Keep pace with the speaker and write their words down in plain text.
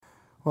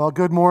Well,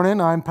 good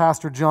morning. I'm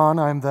Pastor John.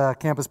 I'm the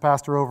campus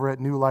pastor over at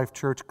New Life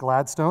Church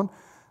Gladstone,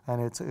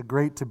 and it's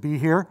great to be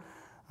here.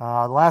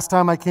 Last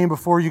time I came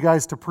before you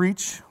guys to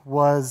preach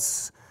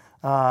was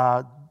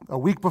a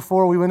week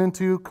before we went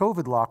into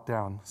COVID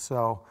lockdown.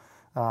 So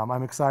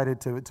I'm excited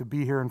to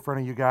be here in front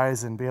of you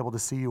guys and be able to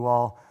see you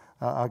all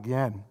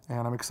again.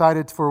 And I'm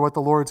excited for what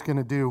the Lord's going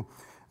to do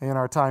in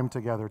our time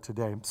together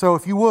today. So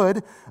if you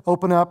would,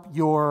 open up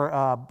your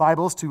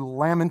Bibles to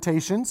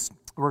Lamentations.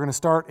 We're going to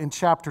start in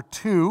chapter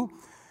 2.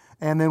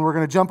 And then we're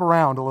going to jump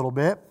around a little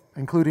bit,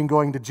 including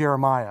going to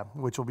Jeremiah,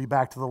 which will be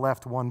back to the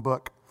left one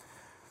book.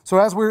 So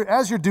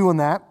as you're doing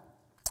that,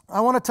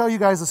 I want to tell you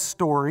guys a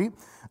story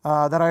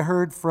that I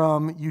heard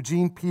from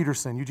Eugene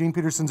Peterson. Eugene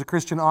Peterson's a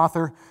Christian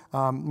author.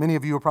 Many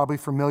of you are probably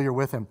familiar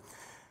with him.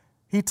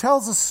 He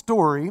tells a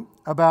story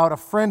about a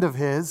friend of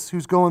his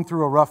who's going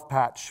through a rough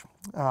patch.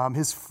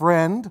 His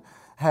friend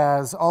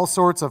has all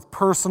sorts of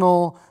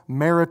personal,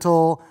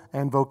 marital,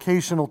 and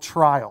vocational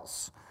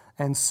trials.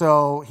 And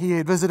so he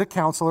had visited a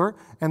counselor,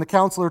 and the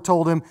counselor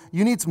told him,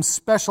 you need some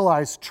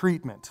specialized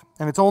treatment,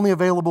 and it's only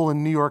available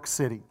in New York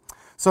City.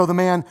 So the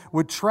man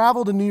would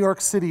travel to New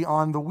York City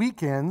on the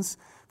weekends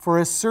for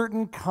a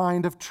certain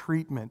kind of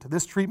treatment.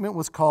 This treatment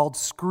was called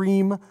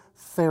scream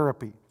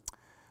therapy.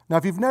 Now,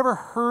 if you've never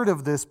heard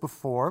of this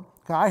before,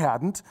 I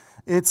hadn't,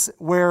 it's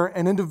where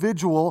an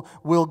individual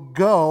will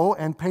go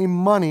and pay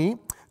money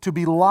to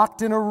be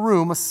locked in a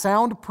room, a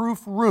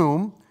soundproof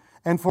room,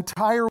 and for an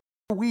entire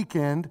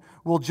weekend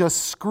will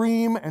just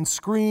scream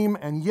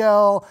and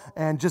yell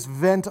and just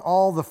vent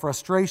all the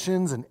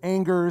frustrations and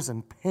angers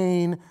and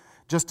pain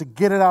just to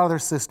get it out of their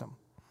system.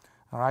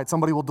 All right,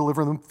 somebody will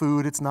deliver them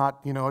food. It's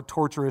not, a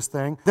torturous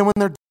thing. Then when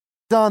they're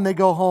done, they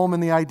go home,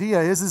 and the idea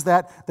is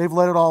that they've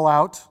let it all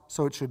out,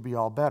 so it should be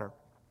all better.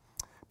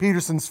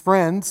 Peterson's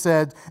friend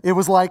said it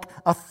was like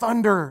a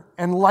thunder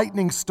and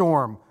lightning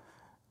storm,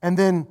 and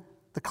then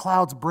the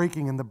clouds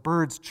breaking and the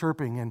birds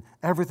chirping, and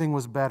everything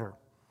was better.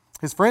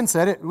 His friend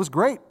said it was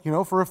great.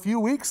 For a few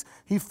weeks,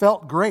 he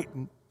felt great.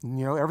 And,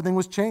 everything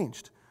was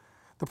changed.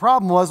 The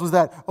problem was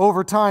that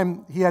over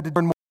time, he had to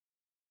turn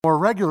more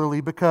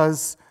regularly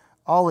because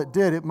all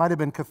it might have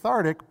been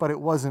cathartic, but it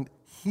wasn't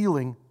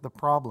healing the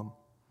problem.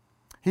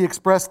 He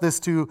expressed this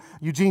to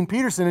Eugene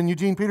Peterson, and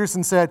Eugene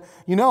Peterson said,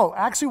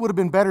 actually it would have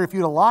been better if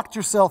you'd have locked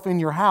yourself in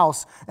your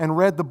house and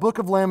read the book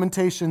of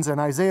Lamentations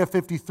and Isaiah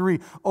 53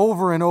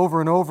 over and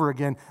over and over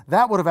again.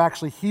 That would have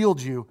actually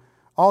healed you.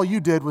 All you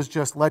did was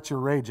just let your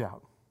rage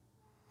out.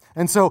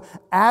 And so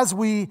as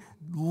we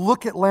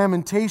look at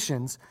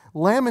Lamentations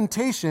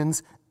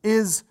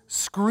is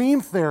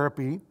scream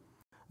therapy,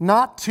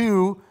 not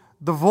to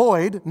the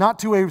void, not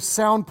to a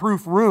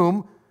soundproof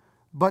room,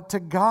 but to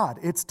God.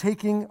 It's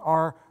taking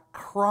our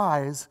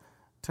cries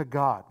to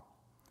God.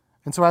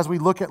 And so as we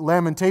look at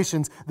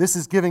Lamentations, this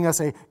is giving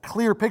us a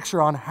clear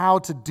picture on how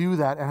to do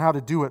that and how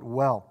to do it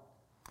well.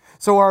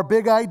 So our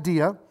big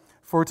idea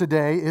for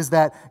today is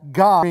that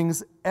God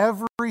brings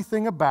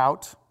everything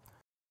about,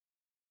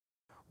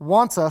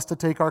 wants us to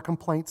take our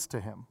complaints to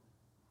Him.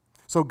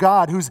 So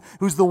God,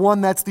 who's the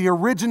one that's the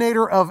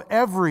originator of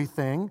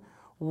everything,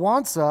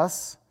 wants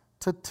us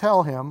to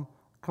tell Him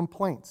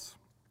complaints.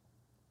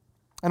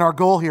 And our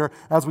goal here,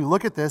 as we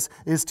look at this,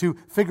 is to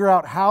figure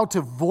out how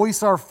to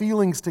voice our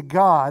feelings to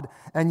God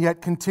and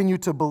yet continue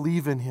to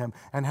believe in Him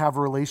and have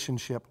a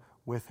relationship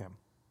with Him.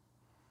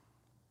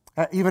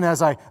 Even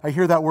as I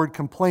hear that word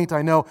complaint,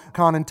 I know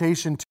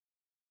connotation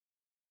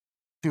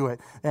to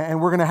it.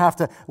 And we're going to have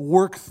to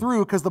work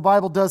through, because the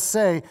Bible does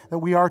say that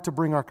we are to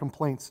bring our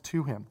complaints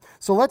to Him.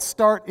 So let's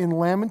start in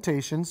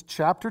Lamentations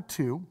chapter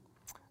 2,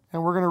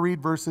 and we're going to read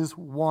verses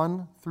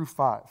 1 through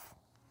 5.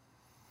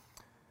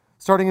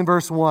 Starting in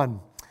verse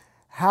 1.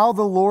 How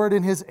the Lord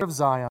in His of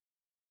Zion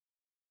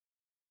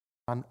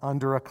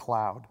under a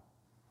cloud.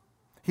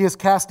 He has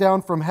cast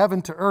down from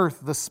heaven to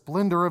earth the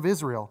splendor of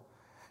Israel.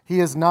 He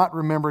has not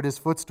remembered His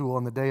footstool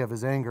in the day of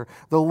His anger.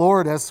 The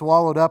Lord has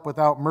swallowed up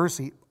without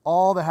mercy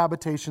all the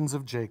habitations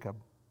of Jacob.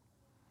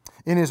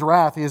 In His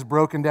wrath He has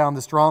broken down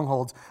the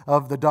strongholds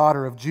of the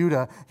daughter of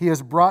Judah. He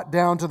has brought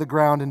down to the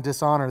ground in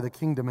dishonor the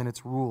kingdom and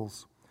its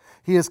rules.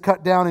 He has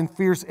cut down in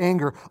fierce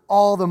anger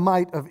all the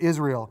might of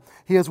Israel.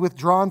 He has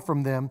withdrawn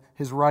from them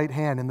His right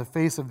hand in the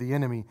face of the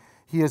enemy.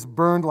 He has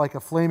burned like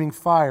a flaming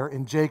fire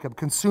in Jacob,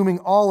 consuming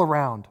all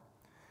around.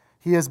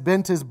 He has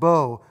bent His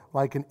bow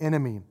like an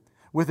enemy,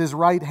 with His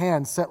right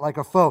hand set like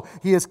a foe.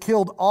 He has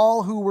killed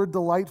all who were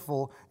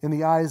delightful in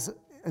the eyes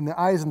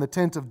in the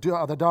tent of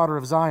the daughter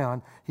of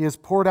Zion. He has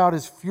poured out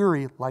His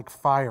fury like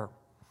fire.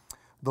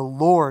 The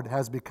Lord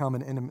has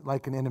become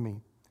like an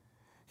enemy.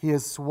 He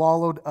has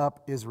swallowed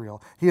up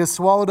Israel. He has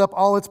swallowed up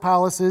all its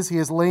palaces. He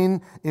has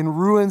lain in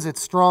ruins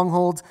its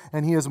strongholds,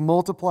 and He has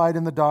multiplied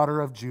in the daughter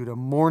of Judah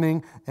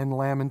mourning and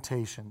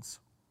lamentations.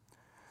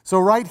 So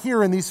right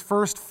here in these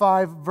first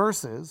 5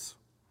 verses,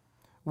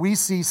 we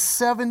see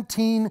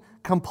 17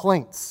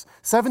 complaints,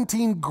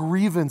 17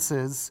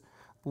 grievances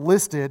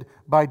listed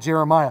by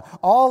Jeremiah,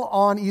 all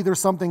on either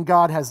something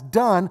God has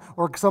done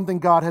or something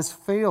God has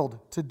failed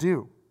to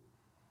do.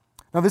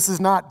 Now, this is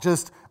not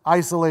just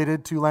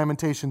isolated to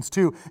Lamentations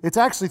 2. It's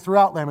actually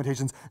throughout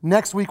Lamentations.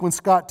 Next week when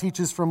Scott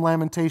teaches from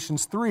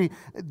Lamentations 3,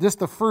 just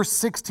the first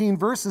 16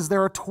 verses,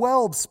 there are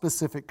 12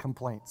 specific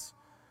complaints.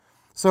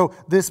 So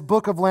this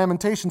book of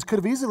Lamentations could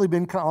have easily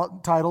been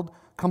titled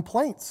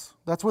Complaints.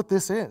 That's what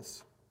this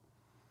is.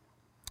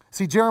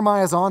 See,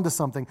 Jeremiah's on to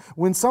something.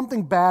 When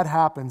something bad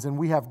happens and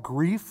we have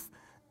grief,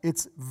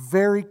 it's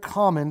very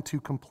common to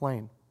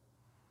complain.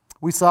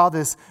 We saw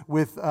this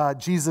with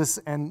Jesus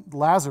and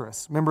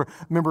Lazarus. Remember,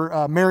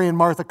 Mary and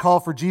Martha call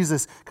for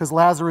Jesus because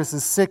Lazarus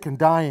is sick and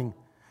dying.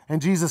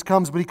 And Jesus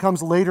comes, but he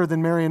comes later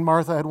than Mary and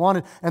Martha had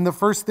wanted. And the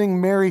first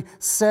thing Martha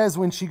says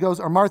when she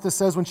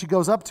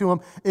goes up to him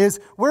is,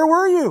 "Where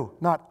were you?"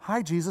 Not,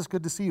 "Hi, Jesus,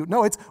 good to see you."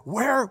 No, it's,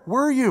 "Where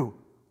were you?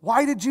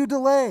 Why did you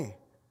delay?"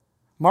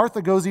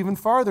 Martha goes even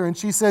farther and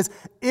she says,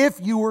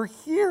 "If you were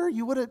here,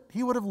 he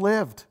would have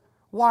lived."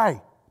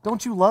 Why?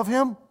 Don't you love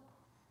him?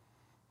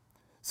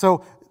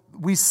 So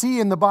we see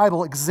in the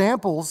Bible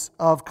examples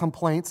of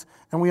complaints,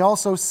 and we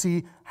also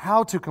see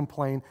how to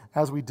complain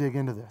as we dig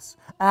into this.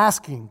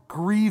 Asking,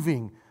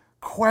 grieving,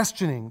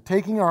 questioning,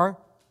 taking our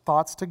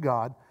thoughts to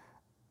God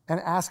and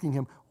asking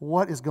him,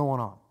 what is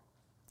going on?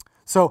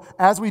 So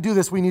as we do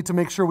this, we need to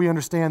make sure we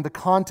understand the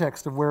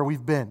context of where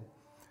we've been.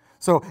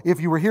 So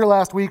if you were here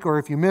last week or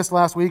if you missed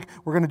last week,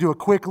 we're going to do a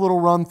quick little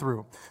run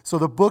through. So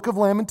the book of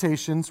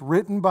Lamentations,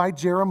 written by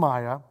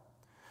Jeremiah,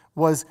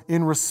 was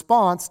in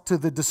response to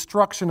the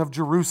destruction of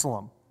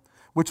Jerusalem,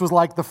 which was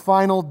like the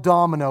final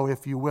domino,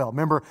 if you will.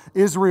 Remember,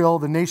 Israel,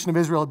 the nation of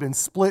Israel, had been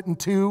split in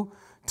two,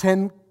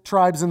 10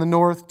 tribes in the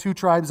north, 2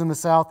 tribes in the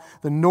south.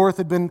 The north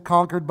had been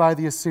conquered by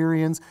the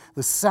Assyrians.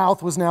 The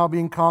south was now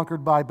being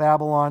conquered by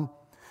Babylon.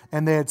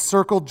 And they had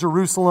circled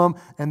Jerusalem,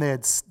 and they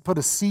had put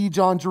a siege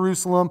on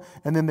Jerusalem,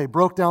 and then they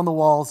broke down the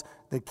walls,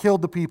 they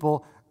killed the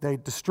people, they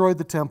destroyed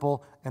the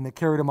temple, and they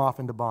carried them off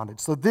into bondage.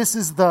 So this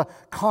is the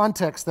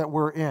context that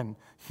we're in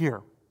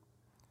here.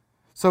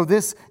 So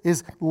this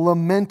is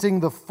lamenting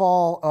the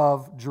fall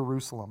of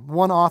Jerusalem.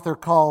 One author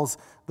calls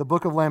the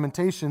book of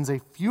Lamentations a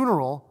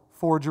funeral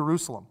for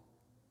Jerusalem.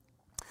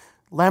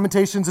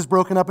 Lamentations is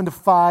broken up into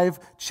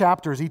 5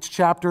 chapters. Each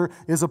chapter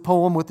is a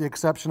poem with the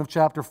exception of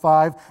chapter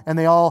 5, and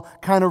they all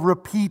kind of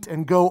repeat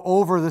and go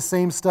over the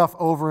same stuff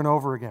over and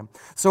over again.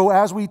 So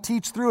as we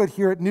teach through it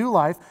here at New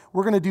Life,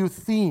 we're going to do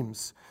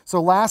themes.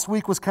 So last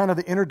week was kind of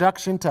the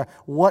introduction to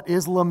what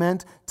is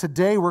lament.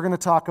 Today we're going to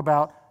talk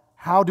about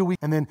how do we,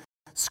 and then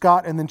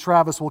Scott and then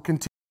Travis will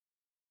continue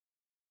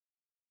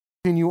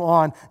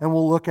on, and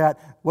we'll look at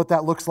what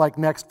that looks like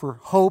next for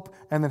hope,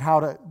 and then how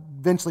to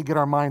eventually get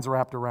our minds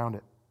wrapped around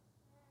it.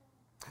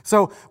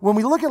 So when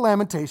we look at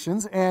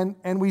Lamentations and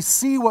we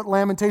see what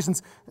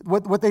Lamentations,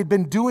 what they've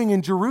been doing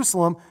in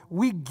Jerusalem,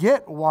 we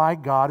get why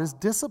God is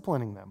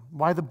disciplining them,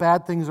 why the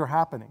bad things are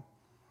happening.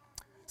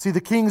 See,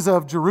 the kings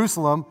of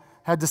Jerusalem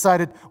had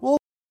decided, we'll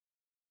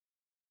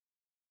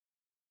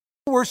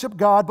worship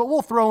God, but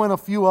we'll throw in a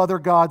few other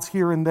gods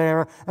here and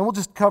there, and we'll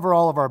just cover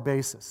all of our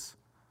bases.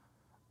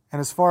 And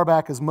as far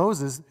back as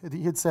Moses,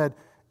 he had said,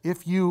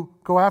 if you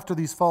go after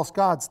these false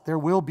gods, there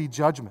will be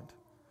judgment.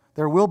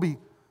 There will be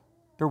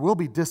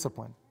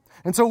discipline.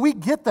 And so we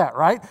get that,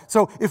 right?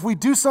 So if we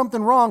do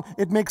something wrong,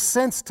 it makes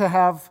sense to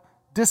have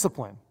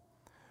discipline.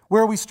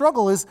 Where we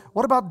struggle is,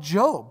 what about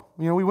Job?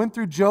 We went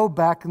through Job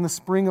back in the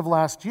spring of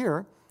last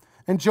year,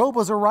 and Job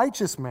was a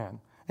righteous man,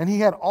 and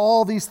he had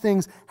all these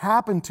things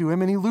happen to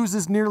him, and he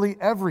loses nearly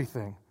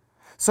everything.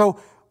 So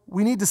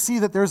we need to see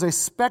that there's a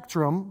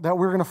spectrum that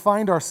we're going to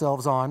find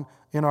ourselves on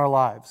in our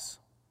lives.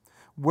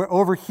 Where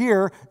over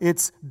here,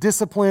 it's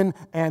discipline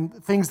and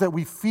things that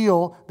we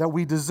feel that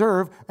we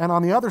deserve. And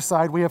on the other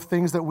side, we have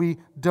things that we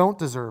don't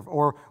deserve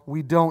or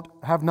we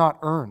have not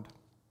earned.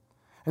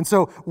 And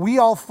so we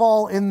all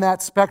fall in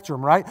that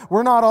spectrum, right?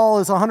 We're not all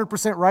as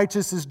 100%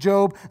 righteous as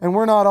Job, and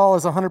we're not all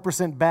as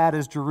 100% bad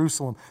as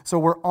Jerusalem. So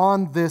we're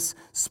on this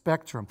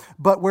spectrum.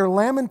 But where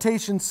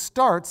Lamentations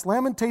starts,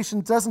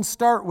 Lamentations doesn't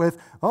start with,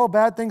 oh,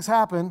 bad things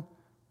happen,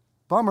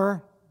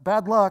 bummer,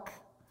 bad luck.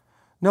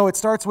 No, it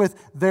starts with,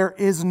 there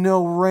is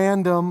no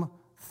random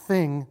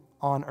thing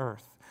on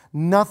earth.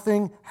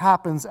 Nothing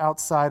happens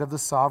outside of the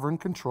sovereign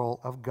control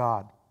of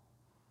God.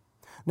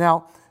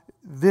 Now,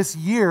 this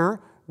year,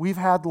 we've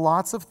had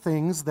lots of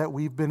things that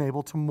we've been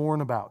able to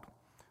mourn about.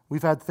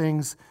 We've had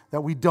things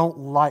that we don't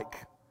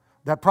like,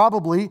 that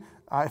probably,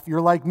 if you're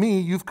like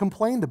me, you've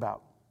complained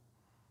about.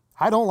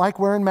 I don't like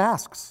wearing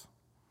masks.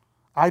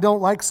 I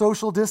don't like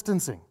social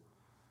distancing.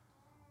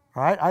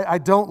 Right? I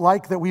don't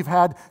like that we've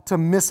had to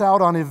miss out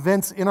on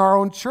events in our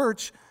own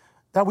church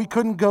that we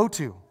couldn't go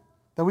to,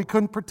 that we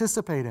couldn't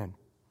participate in.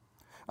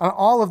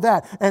 All of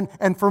that.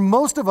 And for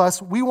most of us,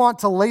 we want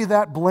to lay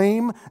that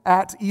blame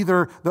at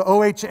either the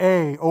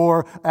OHA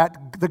or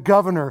at the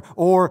governor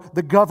or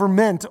the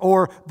government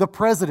or the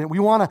president. We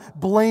want to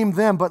blame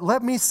them. But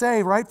let me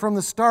say right from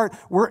the start,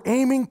 we're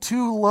aiming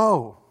too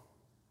low.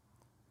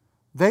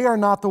 They are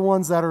not the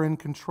ones that are in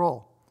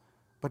control,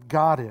 but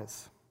God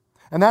is.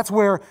 And that's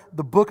where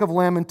the book of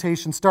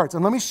Lamentations starts.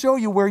 And let me show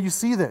you where you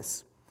see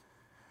this.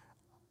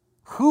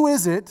 Who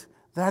is it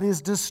that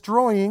is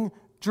destroying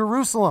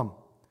Jerusalem?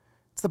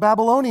 It's the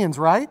Babylonians,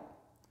 right?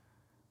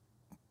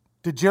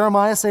 Did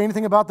Jeremiah say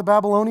anything about the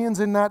Babylonians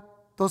in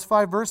those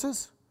 5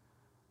 verses?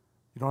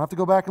 You don't have to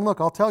go back and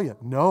look. I'll tell you.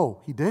 No,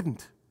 he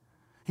didn't.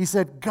 He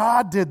said,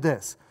 God did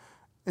this.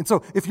 And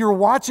so if you're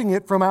watching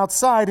it from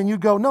outside and you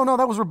go, no,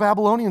 that was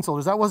Babylonian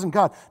soldiers. That wasn't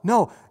God.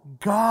 No,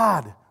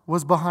 God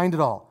was behind it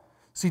all.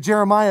 See,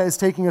 Jeremiah is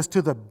taking us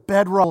to the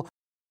bedrock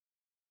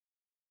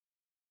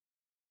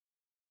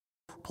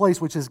place,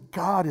 which is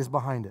God is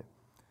behind it.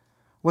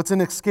 What's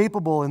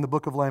inescapable in the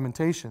book of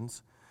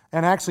Lamentations,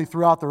 and actually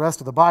throughout the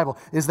rest of the Bible,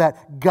 is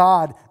that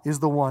God is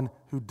the one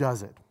who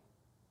does it.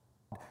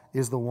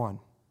 Is the one.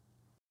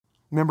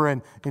 Remember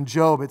in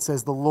Job, it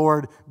says, the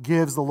Lord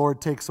gives, the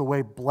Lord takes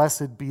away.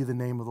 Blessed be the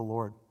name of the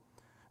Lord.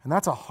 And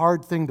that's a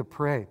hard thing to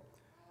pray.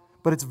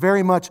 But it's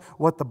very much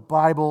what the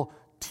Bible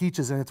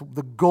teaches, and it's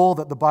the goal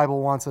that the Bible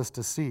wants us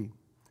to see.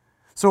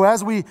 So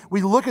as we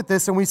look at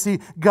this and we see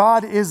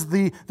God is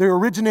the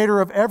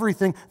originator of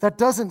everything, that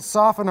doesn't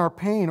soften our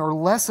pain or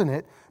lessen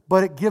it,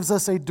 but it gives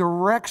us a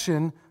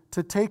direction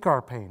to take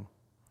our pain,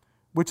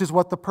 which is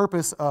what the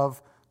purpose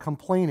of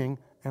complaining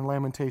and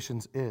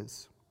lamentations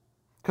is.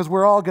 Because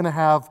we're all going to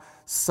have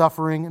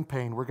suffering and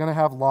pain. We're going to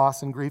have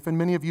loss and grief, and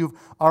many of you have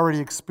already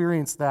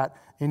experienced that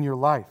in your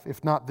life,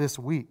 if not this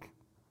week.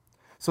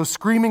 So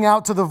screaming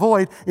out to the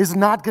void is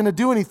not going to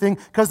do anything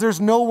because there's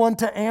no one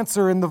to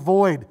answer in the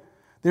void.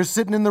 They're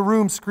sitting in the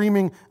room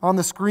screaming on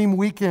the Scream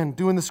weekend,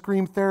 doing the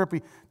Scream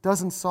therapy.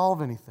 Doesn't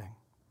solve anything.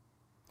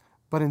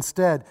 But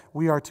instead,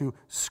 we are to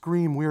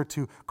scream, we are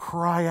to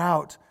cry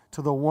out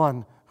to the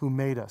one who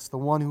made us, the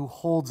one who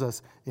holds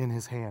us in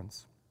his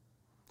hands.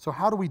 So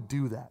how do we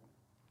do that?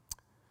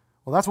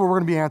 Well, that's what we're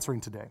going to be answering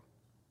today.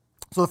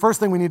 So the first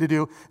thing we need to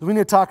do is we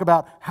need to talk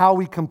about how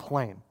we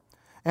complain.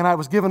 And I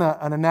was given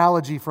an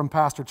analogy from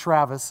Pastor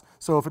Travis.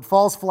 So if it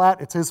falls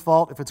flat, it's his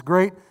fault. If it's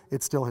great,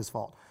 it's still his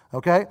fault.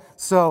 Okay?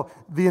 So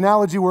the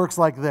analogy works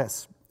like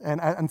this.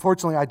 And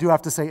unfortunately, I do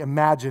have to say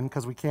imagine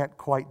because we can't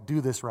quite do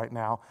this right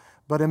now.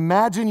 But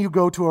imagine you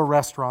go to a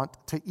restaurant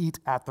to eat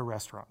at the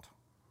restaurant.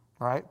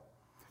 All right?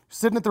 You're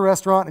sitting at the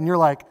restaurant and you're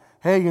like,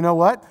 hey, you know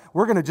what?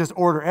 We're going to just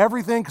order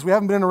everything because we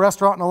haven't been in a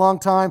restaurant in a long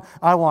time.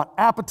 I want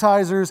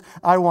appetizers.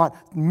 I want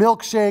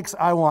milkshakes.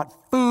 I want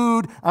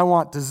food. I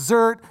want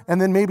dessert.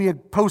 And then maybe a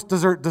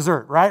post-dessert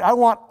dessert, right? I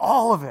want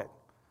all of it.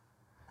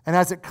 And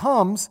as it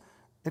comes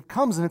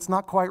and it's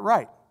not quite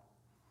right.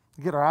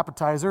 We get our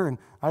appetizer and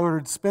I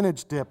ordered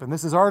spinach dip and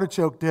this is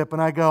artichoke dip.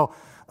 And I go,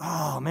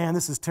 oh man,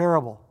 this is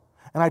terrible.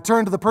 And I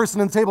turn to the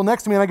person at the table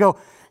next to me and I go,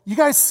 you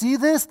guys see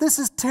this? This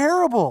is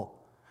terrible.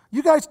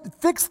 You guys,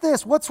 fix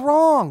this. What's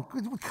wrong?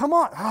 Come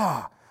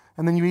on.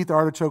 And then you eat the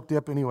artichoke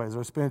dip anyways,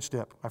 or spinach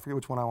dip. I forget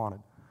which one I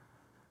wanted.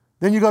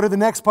 Then you go to the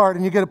next part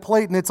and you get a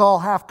plate and it's all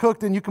half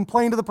cooked and you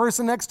complain to the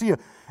person next to you.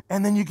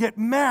 And then you get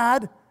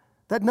mad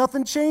that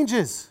nothing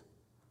changes.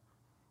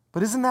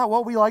 But isn't that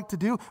what we like to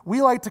do?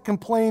 We like to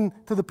complain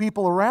to the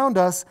people around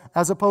us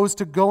as opposed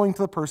to going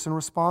to the person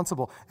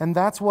responsible. And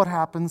that's what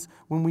happens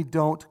when we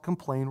don't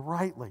complain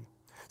rightly.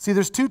 See,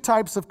 there's 2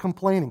 types of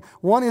complaining.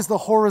 One is the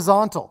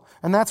horizontal,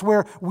 and that's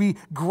where we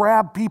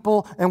grab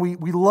people and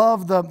we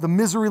love the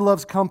misery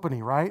loves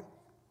company, right?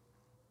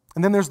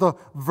 And then there's the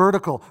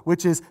vertical,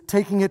 which is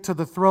taking it to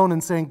the throne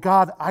and saying,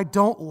 God, I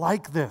don't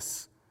like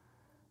this.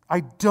 I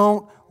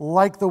don't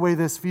like the way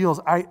this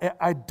feels.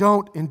 I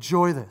don't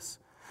enjoy this.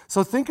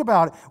 So think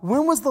about it.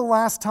 When was the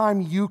last time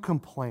you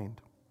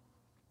complained?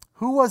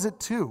 Who was it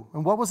to,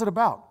 and what was it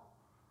about?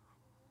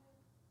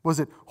 Was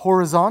it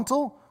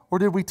horizontal? Or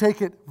did we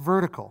take it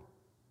vertical?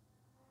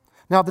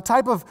 Now, the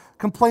type of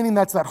complaining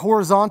that's that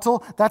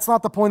horizontal, that's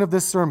not the point of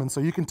this sermon. So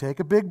you can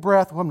take a big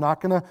breath. Well, I'm not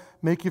going to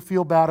make you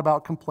feel bad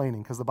about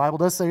complaining because the Bible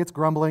does say it's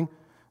grumbling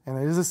and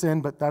it is a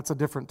sin, but that's a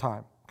different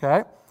time.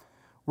 Okay?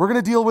 We're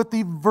going to deal with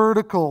the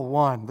vertical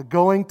one, the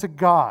going to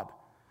God.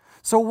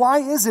 So why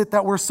is it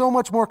that we're so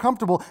much more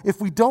comfortable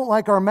if we don't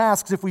like our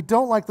masks, if we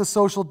don't like the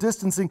social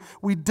distancing,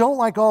 we don't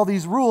like all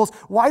these rules?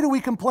 Why do we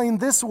complain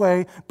this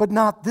way but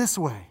not this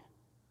way?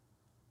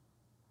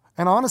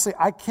 And honestly,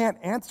 I can't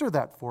answer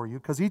that for you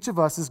because each of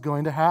us is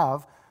going to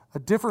have a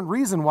different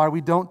reason why we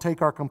don't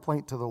take our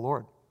complaint to the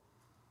Lord.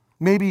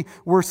 Maybe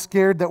we're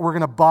scared that we're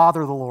going to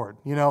bother the Lord.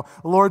 You know,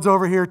 the Lord's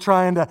over here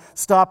trying to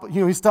stop,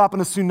 he's stopping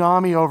a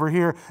tsunami over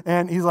here,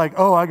 and he's like,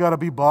 oh, I got to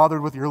be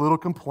bothered with your little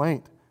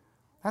complaint.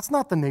 That's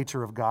not the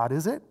nature of God,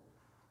 is it?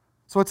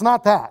 So it's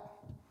not that.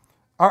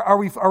 Are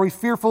we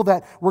fearful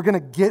that we're going to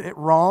get it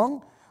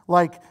wrong?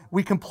 Like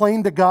we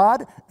complain to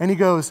God and he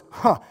goes,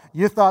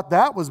 you thought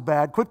that was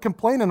bad. Quit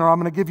complaining or I'm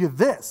going to give you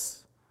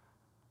this.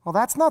 Well,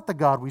 that's not the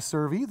God we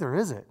serve either,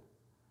 is it?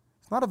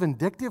 It's not a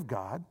vindictive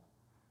God.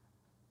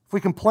 If we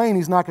complain,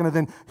 he's not going to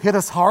then hit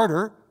us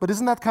harder. But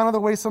isn't that kind of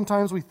the way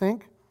sometimes we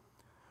think?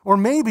 Or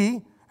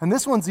maybe, and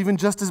this one's even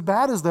just as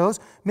bad as those,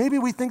 maybe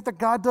we think that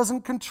God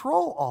doesn't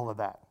control all of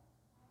that.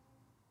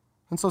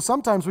 And so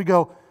sometimes we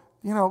go,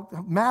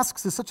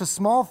 masks is such a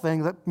small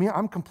thing that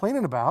I'm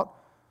complaining about.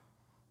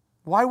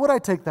 Why would I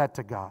take that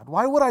to God?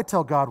 Why would I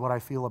tell God what I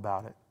feel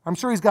about it? I'm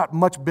sure he's got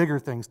much bigger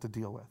things to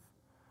deal with.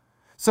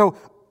 So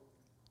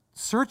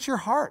search your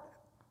heart.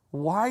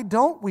 Why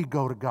don't we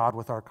go to God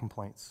with our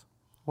complaints?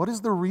 What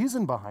is the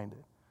reason behind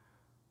it?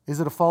 Is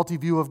it a faulty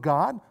view of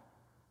God,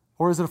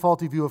 or is it a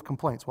faulty view of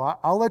complaints? Well,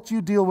 I'll let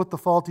you deal with the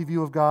faulty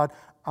view of God.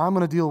 I'm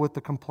going to deal with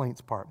the complaints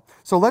part.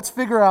 So let's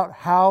figure out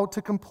how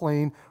to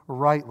complain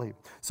rightly.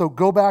 So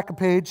go back a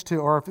page to,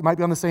 or it might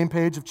be on the same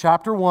page of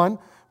chapter 1,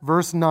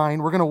 verse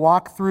 9. We're going to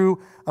walk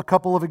through a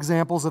couple of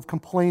examples of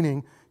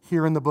complaining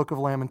here in the book of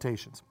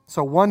Lamentations.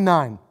 So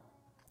 1:9.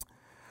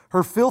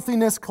 Her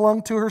filthiness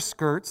clung to her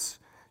skirts.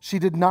 She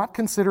did not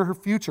consider her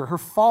future. Her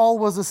fall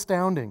was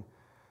astounding.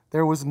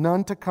 There was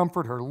none to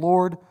comfort her.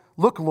 Lord,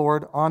 look,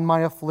 Lord, on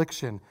my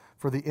affliction,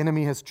 for the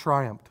enemy has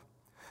triumphed.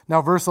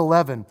 Now, verse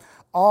 11.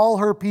 All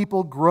her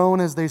people groan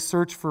as they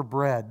search for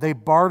bread. They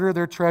barter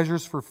their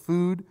treasures for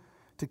food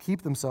to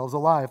keep themselves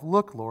alive.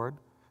 Look, Lord,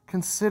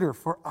 consider,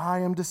 for I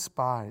am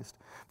despised.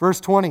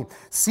 Verse 20.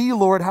 See,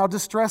 Lord, how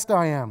distressed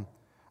I am.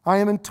 I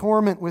am in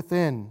torment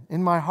within.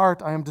 In my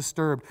heart I am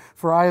disturbed,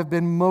 for I have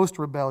been most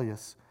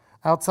rebellious.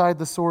 Outside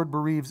the sword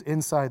bereaves,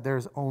 inside there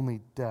is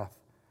only death.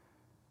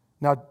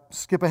 Now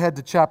skip ahead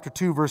to chapter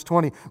 2, verse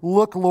 20.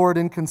 Look, Lord,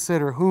 and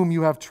consider whom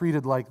you have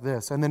treated like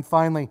this. And then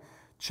finally,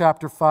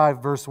 chapter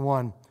 5, verse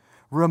 1.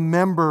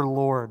 Remember,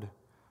 Lord,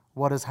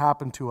 what has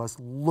happened to us.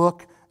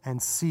 Look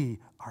and see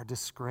our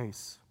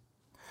disgrace.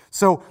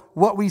 So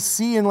what we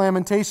see in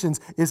Lamentations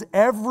is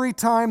every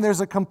time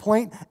there's a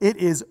complaint, it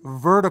is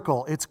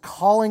vertical. It's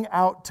calling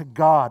out to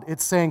God.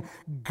 It's saying,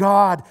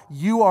 God,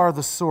 you are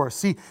the source.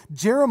 See,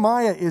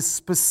 Jeremiah is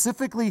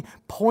specifically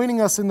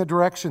pointing us in the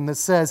direction that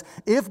says,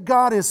 if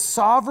God is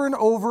sovereign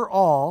over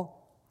all,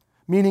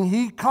 meaning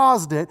he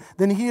caused it,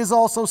 then he is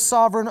also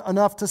sovereign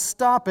enough to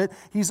stop it.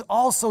 He's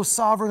also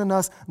sovereign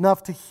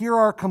enough to hear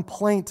our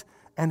complaint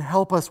and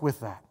help us with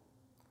that.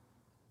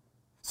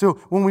 So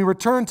when we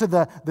return to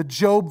the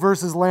Job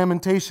versus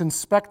Lamentations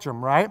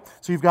spectrum, right?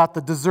 So you've got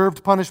the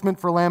deserved punishment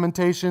for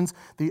Lamentations,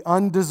 the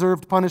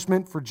undeserved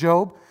punishment for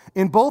Job.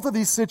 In both of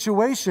these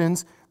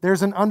situations,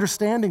 there's an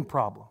understanding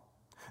problem.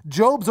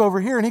 Job's over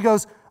here and he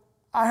goes,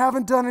 I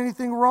haven't done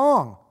anything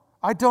wrong.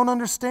 I don't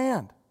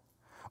understand.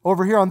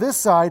 Over here on this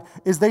side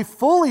is they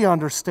fully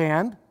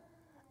understand,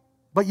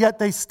 but yet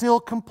they still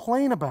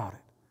complain about it.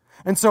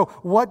 And so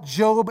what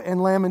Job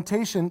and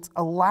Lamentations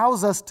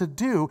allows us to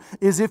do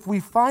is if we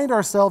find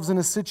ourselves in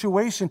a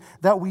situation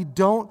that we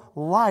don't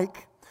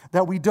like,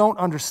 that we don't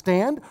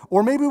understand,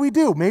 or maybe we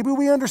do, maybe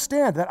we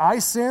understand that I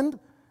sinned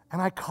and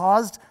I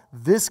caused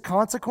this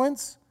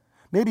consequence.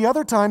 Maybe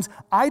other times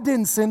I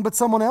didn't sin, but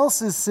someone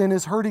else's sin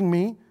is hurting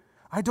me.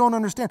 I don't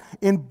understand.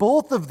 In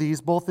both of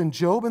these, both in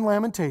Job and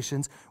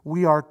Lamentations,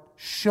 we are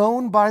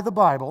shown by the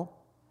Bible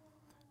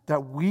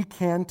that we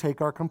can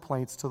take our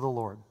complaints to the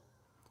Lord,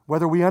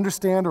 whether we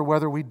understand or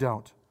whether we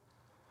don't.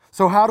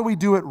 So how do we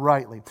do it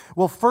rightly?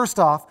 Well, first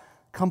off,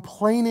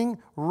 complaining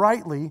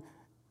rightly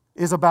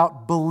is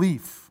about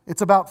belief.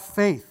 It's about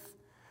faith.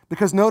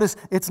 Because notice,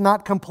 it's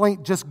not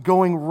complaint just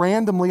going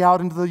randomly out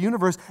into the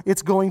universe.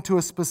 It's going to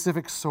a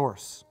specific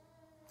source.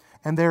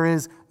 And there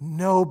is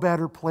no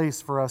better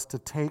place for us to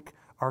take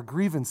our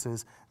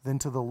grievances than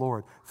to the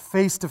Lord,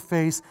 face to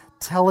face,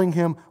 telling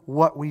him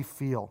what we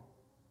feel.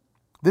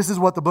 This is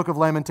what the book of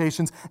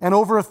Lamentations and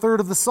over a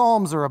third of the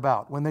Psalms are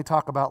about when they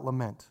talk about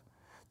lament,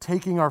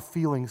 taking our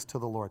feelings to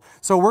the Lord.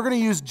 So we're going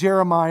to use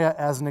Jeremiah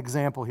as an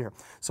example here.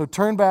 So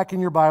turn back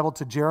in your Bible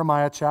to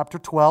Jeremiah chapter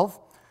 12.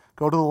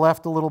 Go to the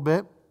left a little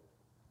bit.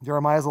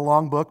 Jeremiah is a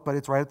long book, but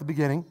it's right at the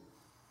beginning.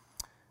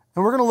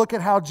 And we're going to look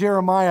at how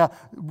Jeremiah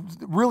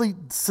really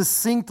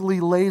succinctly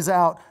lays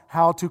out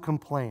how to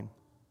complain.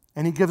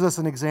 And he gives us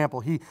an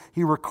example. He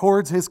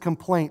records his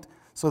complaint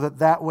so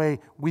that way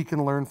we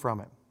can learn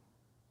from it.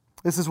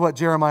 This is what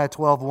Jeremiah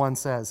 12:1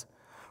 says.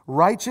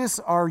 Righteous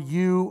are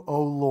you,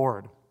 O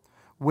Lord,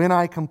 when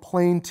I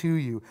complain to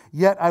you,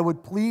 yet I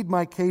would plead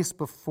my case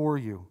before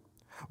you.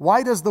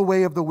 Why does the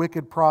way of the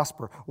wicked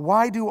prosper?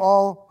 Why do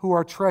all who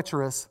are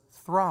treacherous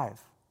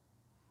thrive?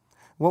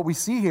 What we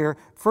see here,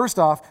 first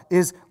off,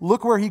 is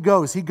look where he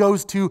goes. He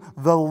goes to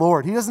the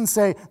Lord. He doesn't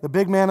say the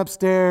big man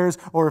upstairs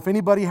or if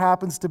anybody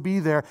happens to be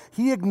there.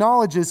 He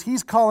acknowledges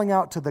he's calling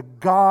out to the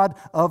God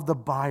of the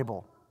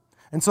Bible.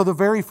 And so the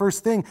very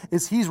first thing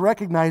is he's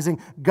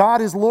recognizing God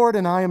is Lord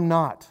and I am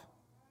not.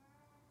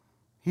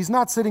 He's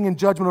not sitting in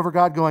judgment over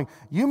God going,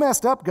 you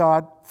messed up,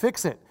 God,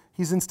 fix it.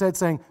 He's instead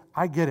saying,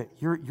 I get it.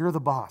 You're the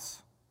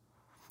boss.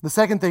 The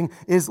second thing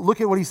is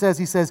look at what he says.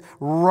 He says,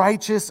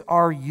 righteous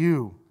are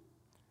you.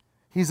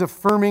 He's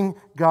affirming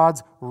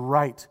God's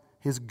right,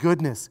 his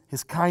goodness,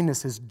 his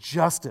kindness, his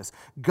justice.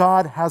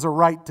 God has a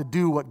right to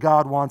do what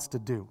God wants to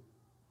do.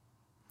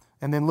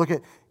 And then look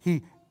at,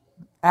 he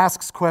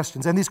asks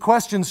questions. And these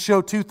questions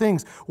show two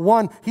things.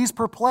 One, he's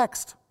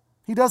perplexed.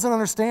 He doesn't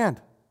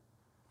understand.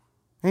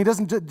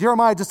 And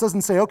Jeremiah just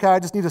doesn't say, okay, I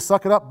just need to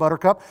suck it up,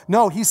 buttercup.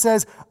 No, he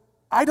says,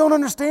 I don't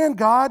understand,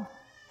 God.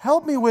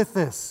 Help me with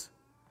this.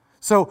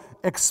 So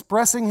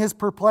expressing his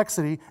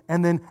perplexity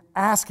and then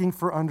asking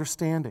for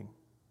understanding.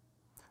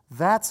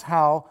 That's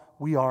how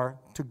we are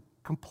to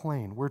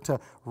complain. We're to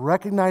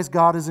recognize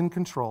God is in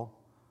control.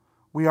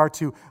 We are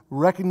to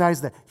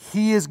recognize that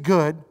he is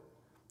good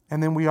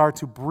And then we are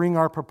to bring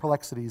our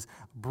perplexities,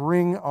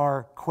 bring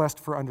our quest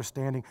for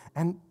understanding,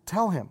 and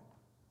tell him.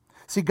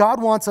 See,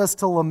 God wants us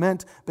to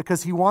lament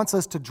because he wants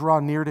us to draw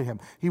near to him.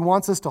 He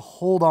wants us to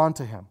hold on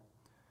to him.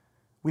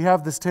 We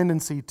have this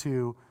tendency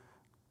to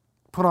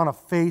put on a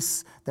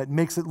face that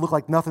makes it look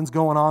like nothing's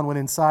going on when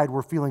inside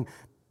we're feeling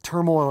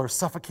turmoil or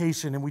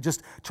suffocation, and we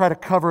just try to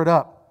cover it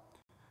up.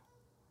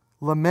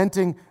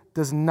 Lamenting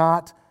does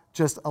not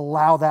just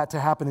allow that to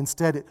happen.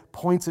 Instead, it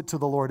points it to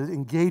the Lord. It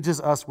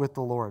engages us with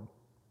the Lord.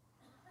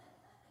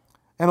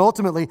 And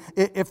ultimately,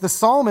 if the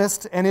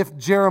psalmist and if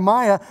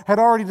Jeremiah had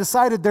already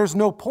decided there's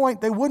no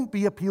point, they wouldn't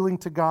be appealing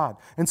to God.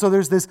 And so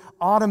there's this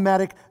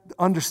automatic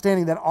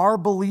understanding that our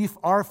belief,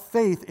 our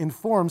faith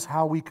informs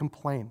how we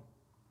complain.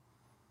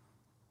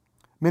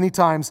 Many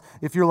times,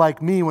 if you're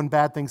like me, when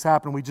bad things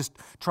happen, we just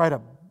try to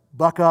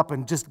buck up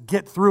and just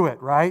get through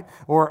it, right?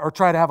 Or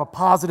try to have a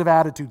positive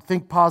attitude,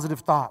 think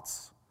positive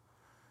thoughts.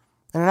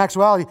 And in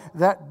actuality,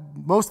 that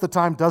most of the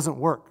time doesn't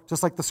work.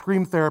 Just like the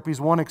scream therapy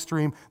is one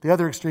extreme, the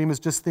other extreme is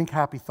just think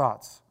happy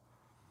thoughts.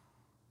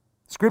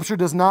 Scripture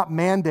does not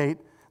mandate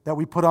that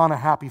we put on a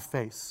happy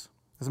face.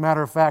 As a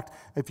matter of fact,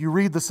 if you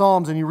read the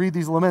Psalms and you read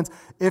these laments,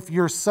 if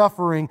you're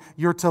suffering,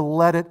 you're to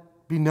let it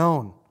be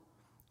known.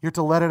 You're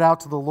to let it out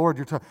to the Lord.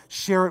 You're to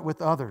share it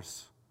with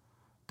others.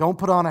 Don't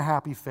put on a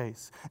happy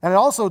face. And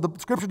also, the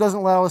Scripture doesn't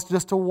allow us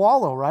just to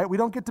wallow, right? We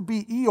don't get to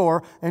be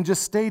Eeyore and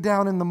just stay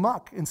down in the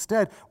muck.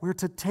 Instead, we're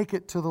to take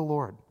it to the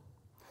Lord.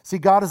 See,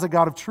 God is a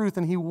God of truth,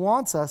 and he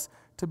wants us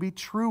to be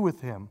true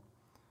with him.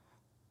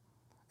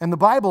 And the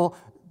Bible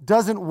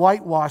doesn't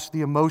whitewash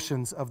the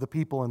emotions of the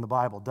people in the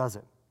Bible, does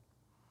it?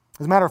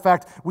 As a matter of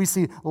fact, we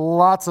see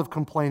lots of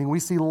complaining. We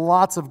see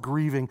lots of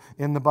grieving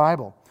in the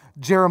Bible.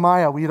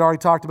 Jeremiah, we had already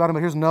talked about him,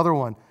 but here's another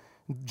one.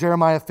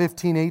 Jeremiah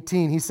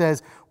 15:18, he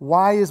says,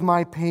 "Why is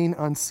my pain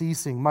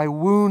unceasing? My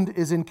wound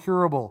is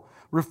incurable,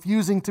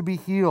 refusing to be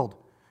healed."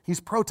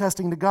 He's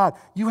protesting to God.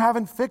 You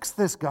haven't fixed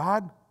this,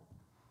 God.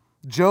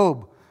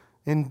 Job,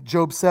 in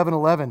Job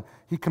 7:11,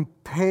 he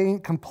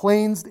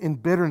complains in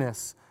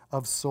bitterness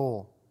of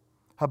soul.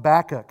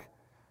 Habakkuk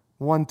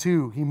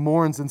 1:2, he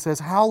mourns and says,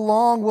 "How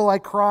long will I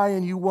cry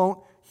and you won't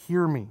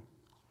hear me?"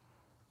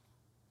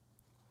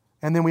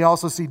 And then we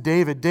also see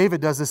David.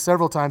 David does this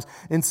several times.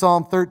 In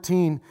Psalm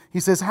 13, he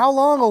says, "How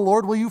long, O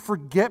Lord, will you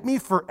forget me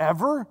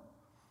forever?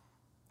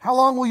 How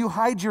long will you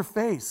hide your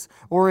face?"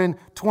 Or in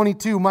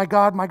 22, my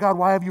God,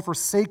 why have you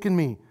forsaken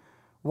me?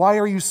 Why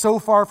are you so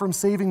far from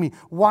saving me?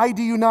 Why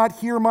do you not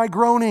hear my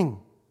groaning?"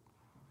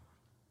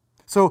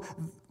 So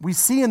we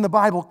see in the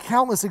Bible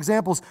countless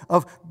examples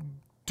of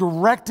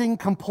directing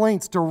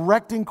complaints,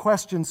 directing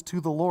questions to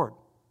the Lord.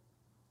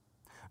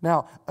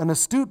 Now, an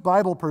astute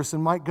Bible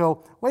person might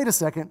go, wait a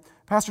second,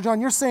 Pastor John,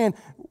 you're saying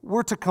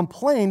we're to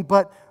complain,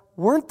 but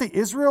weren't the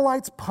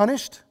Israelites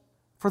punished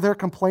for their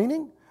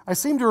complaining? I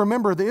seem to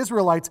remember the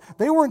Israelites,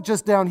 they weren't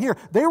just down here.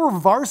 They were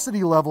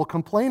varsity level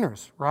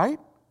complainers,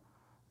 right?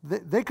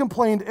 They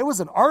complained. It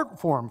was an art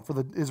form for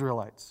the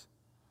Israelites.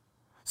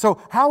 So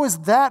how is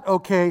that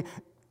okay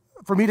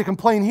for me to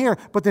complain here,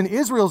 but then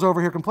Israel's over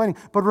here complaining?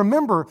 But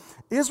remember,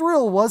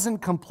 Israel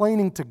wasn't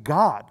complaining to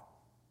God.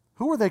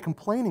 Who were they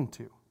complaining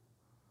to?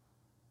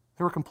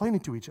 They were complaining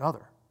to each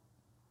other.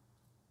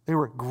 They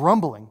were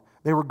grumbling.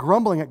 They were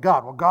grumbling at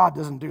God. Well, God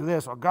doesn't do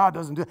this. Well, God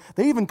doesn't do that.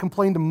 They even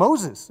complained to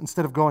Moses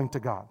instead of going to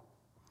God.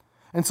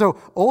 And so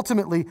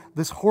ultimately,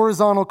 this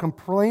horizontal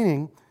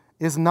complaining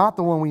is not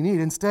the one we need.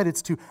 Instead,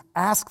 it's to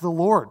ask the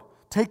Lord.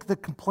 Take the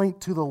complaint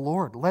to the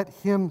Lord. Let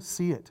him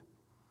see it.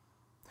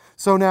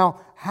 So now,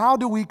 how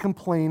do we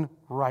complain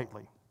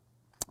rightly?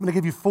 I'm going to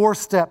give you 4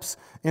 steps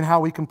in how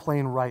we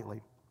complain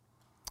rightly.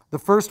 The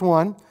first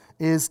one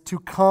is to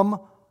come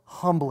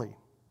humbly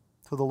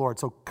to the Lord.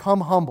 So come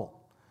humble.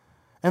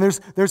 And there's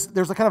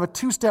a kind of a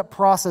 2-step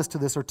process to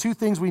this, or 2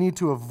 things we need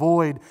to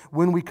avoid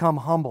when we come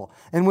humble.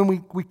 And when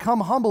we come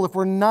humble, if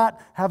we're not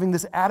having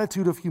this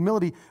attitude of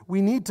humility,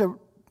 we need to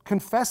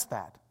confess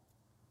that.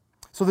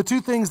 So the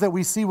 2 things that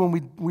we see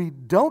when we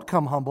don't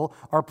come humble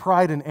are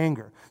pride and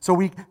anger. So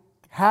we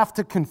have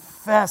to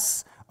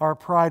confess our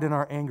pride and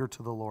our anger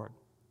to the Lord.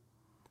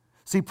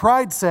 See,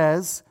 pride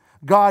says,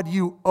 God,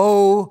 you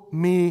owe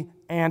me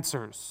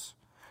answers.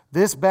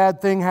 This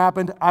bad thing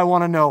happened. I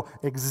want to know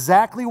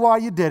exactly why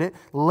you did it.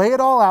 Lay it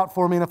all out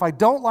for me. And if I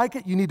don't like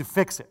it, you need to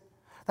fix it.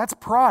 That's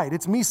pride.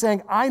 It's me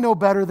saying, I know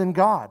better than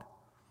God.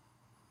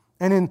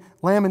 And in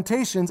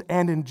Lamentations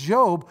and in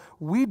Job,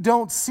 we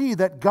don't see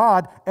that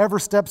God ever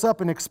steps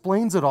up and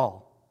explains it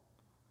all.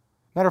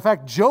 Matter of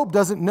fact, Job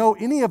doesn't know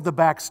any of the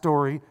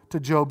backstory to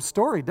Job's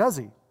story, does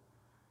he?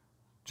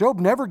 Job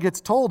never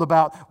gets told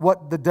about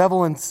what the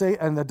devil and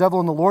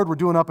the Lord were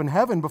doing up in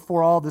heaven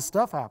before all this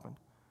stuff happened.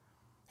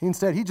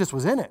 Instead, he just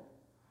was in it.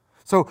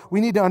 So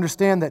we need to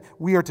understand that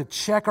we are to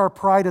check our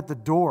pride at the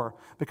door,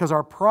 because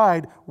our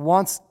pride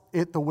wants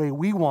it the way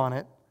we want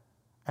it,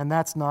 and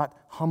that's not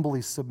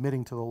humbly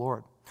submitting to the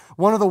Lord.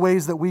 One of the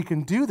ways that we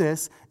can do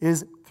this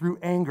is through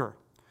anger.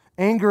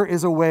 Anger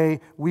is a way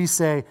we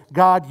say,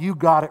 God, you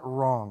got it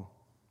wrong.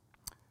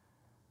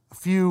 A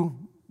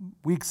few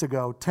weeks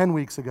ago, 10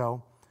 weeks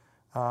ago,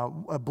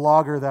 a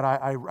blogger that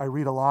I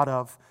read a lot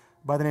of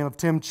by the name of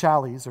Tim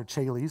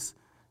Challies.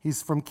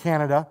 He's from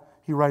Canada.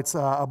 He writes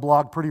a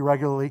blog pretty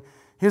regularly.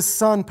 His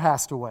son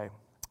passed away.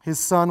 His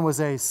son was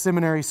a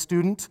seminary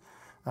student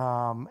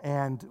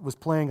and was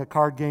playing a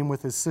card game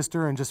with his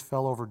sister and just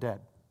fell over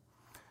dead.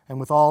 And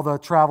with all the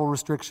travel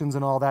restrictions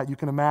and all that, you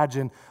can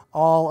imagine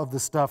all of the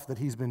stuff that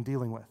he's been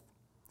dealing with.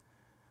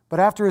 But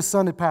after his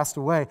son had passed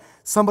away,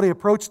 somebody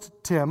approached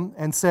Tim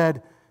and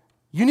said,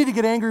 "You need to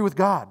get angry with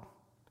God.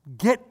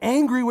 Get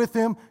angry with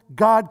him.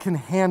 God can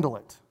handle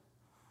it."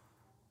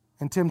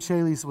 And Tim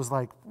Challies was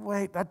like,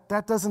 "Wait,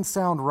 that doesn't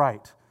sound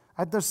right.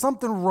 There's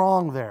something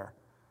wrong there."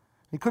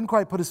 He couldn't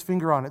quite put his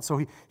finger on it, so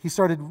he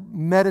started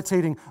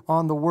meditating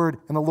on the Word,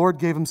 and the Lord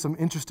gave him some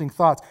interesting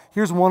thoughts.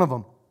 Here's one of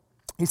them.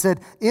 He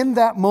said, "In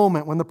that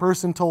moment when the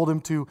person told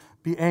him to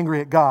be angry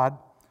at God,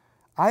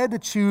 I had to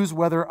choose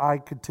whether I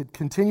could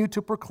continue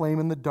to proclaim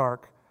in the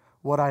dark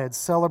what I had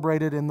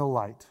celebrated in the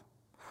light,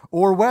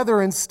 or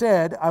whether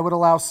instead I would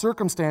allow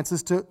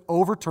circumstances to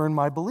overturn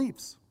my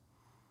beliefs.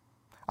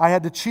 I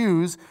had to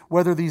choose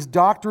whether these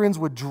doctrines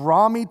would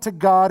draw me to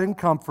God in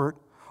comfort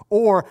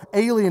or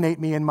alienate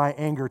me in my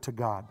anger to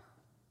God."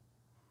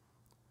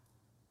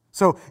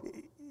 So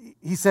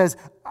he says,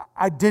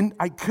 I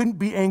couldn't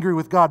be angry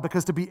with God,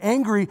 because to be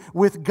angry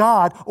with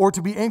God or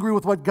to be angry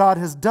with what God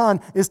has done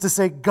is to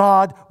say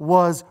God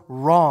was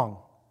wrong.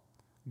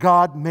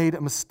 God made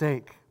a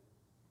mistake.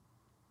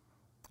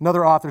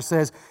 Another author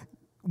says,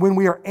 when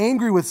we are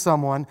angry with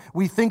someone,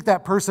 we think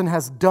that person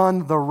has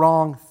done the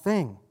wrong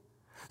thing.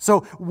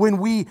 So when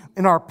we,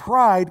 in our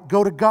pride,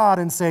 go to God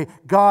and say,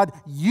 "God,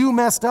 you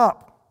messed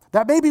up,"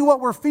 that may be what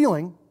we're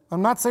feeling.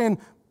 I'm not saying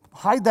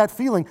hide that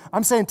feeling.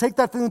 I'm saying take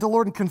that feeling to the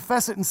Lord and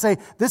confess it and say,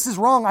 "This is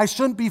wrong. I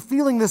shouldn't be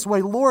feeling this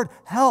way. Lord,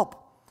 help."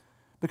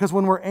 Because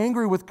when we're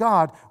angry with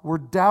God, we're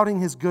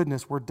doubting His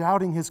goodness. We're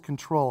doubting His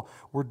control.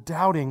 We're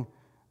doubting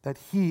that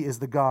He is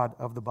the God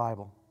of the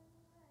Bible.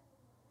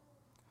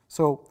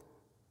 So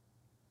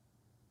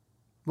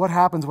what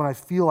happens when I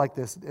feel like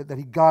this, that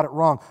He got it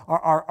wrong?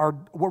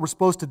 What we're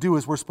supposed to do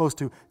is we're supposed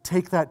to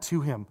take that to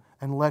Him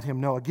and let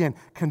Him know. Again,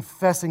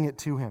 confessing it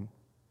to Him.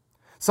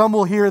 Some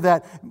will hear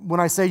that when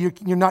I say you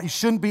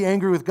shouldn't be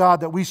angry with God,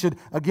 that we should,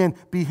 again,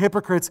 be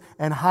hypocrites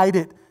and hide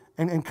it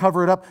and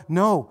cover it up.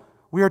 No,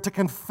 we are to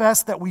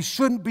confess that we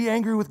shouldn't be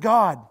angry with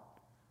God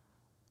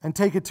and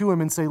take it to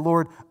Him and say,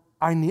 "Lord,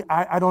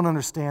 I don't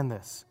understand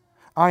this.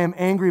 I am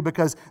angry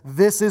because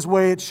this is the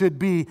way it should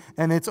be,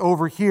 and it's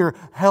over here.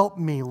 Help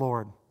me,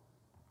 Lord.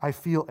 I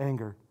feel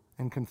anger,"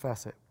 and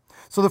confess it.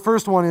 So the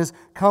first one is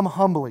come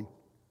humbly.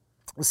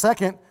 The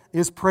second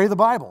is pray the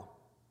Bible.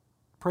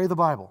 Pray the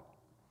Bible.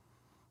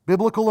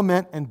 Biblical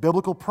lament and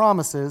biblical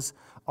promises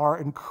are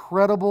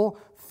incredible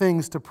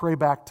things to pray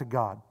back to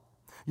God.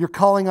 You're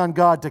calling on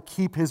God to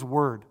keep His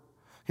word.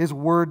 His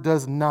word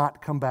does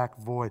not come back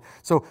void.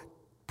 So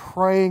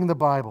praying the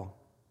Bible.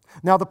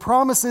 Now, the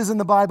promises in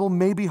the Bible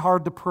may be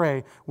hard to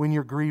pray when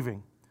you're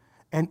grieving.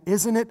 And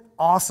isn't it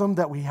awesome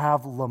that we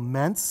have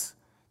laments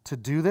to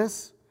do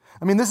this?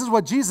 I mean, this is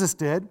what Jesus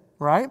did,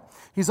 right?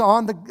 He's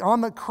on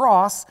the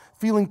cross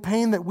feeling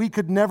pain that we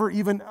could never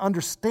even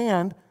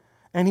understand,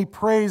 and He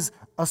prays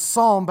a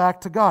psalm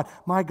back to God.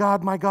 My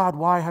God,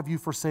 why have you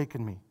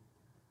forsaken me?"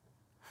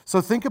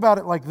 So think about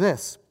it like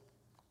this.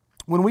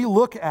 When we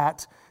look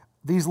at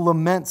these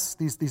laments,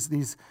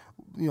 these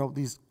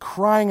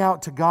crying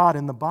out to God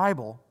in the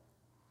Bible,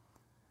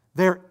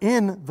 they're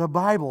in the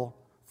Bible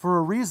for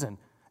a reason.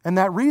 And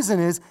that reason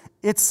is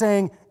it's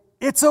saying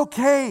it's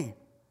okay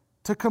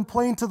to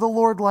complain to the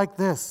Lord like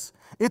this.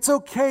 It's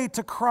okay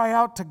to cry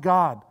out to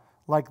God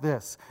like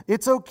this.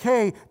 It's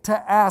okay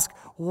to ask,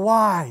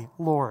 "Why,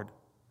 Lord?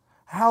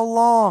 How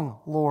long,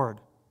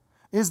 Lord?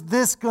 Is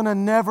this going to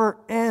never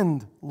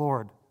end,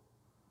 Lord?"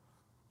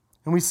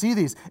 And we see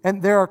these.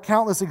 And there are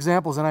countless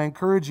examples, and I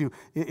encourage you,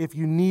 if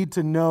you need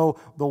to know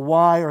the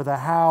why or the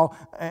how,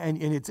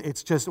 and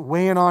it's just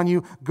weighing on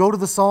you, go to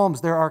the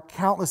Psalms. There are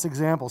countless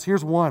examples.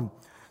 Here's one.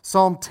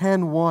 Psalm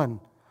 10:1.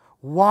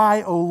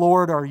 "Why, O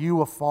Lord, are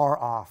you afar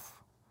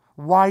off?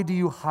 Why do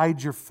you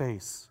hide your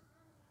face?"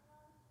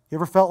 You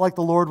ever felt like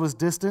the Lord was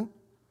distant?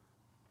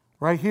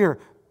 Right here,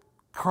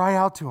 cry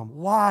out to Him.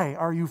 Why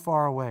are you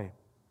far away?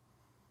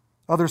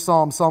 Other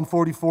Psalms, Psalm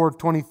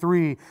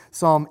 44:23,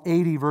 Psalm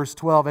 80, verse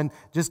 12, and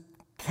just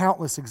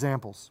countless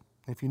examples.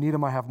 If you need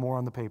them, I have more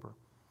on the paper.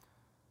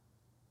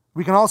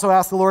 We can also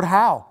ask the Lord,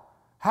 how?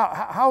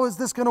 How is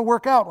this going to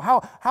work out?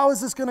 How is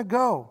this going to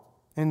go?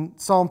 In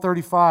Psalm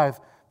 35,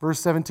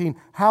 verse 17,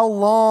 "How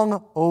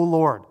long, O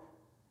Lord?"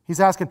 He's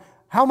asking,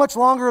 how much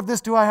longer of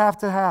this do I have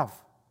to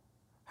have?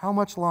 How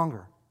much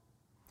longer?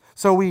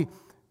 So we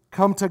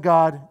come to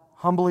God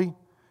humbly,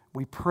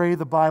 we pray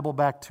the Bible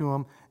back to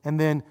Him, and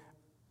then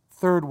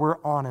third, we're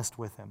honest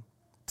with Him.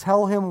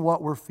 Tell Him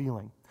what we're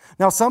feeling.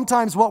 Now,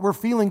 sometimes what we're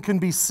feeling can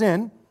be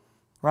sin,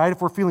 right?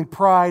 If we're feeling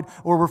pride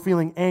or we're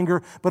feeling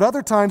anger. But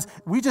other times,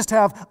 we just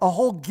have a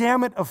whole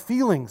gamut of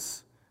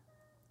feelings.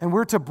 And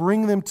we're to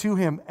bring them to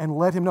Him and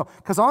let Him know.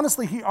 Because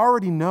honestly, He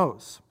already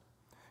knows.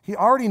 He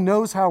already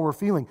knows how we're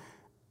feeling.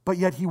 but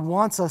yet he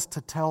wants us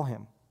to tell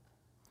him.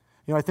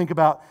 You know, I think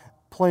about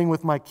playing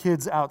with my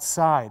kids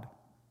outside,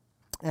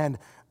 and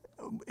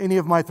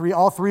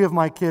all three of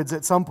my kids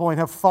at some point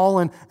have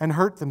fallen and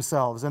hurt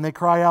themselves, and they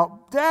cry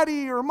out,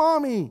 "Daddy," or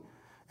 "Mommy."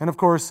 And of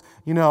course,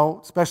 you know,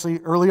 especially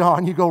early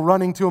on, you go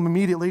running to them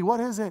immediately. "What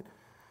is it?"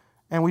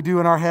 And we do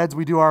in our heads,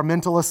 we do our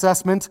mental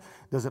assessment.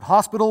 Is it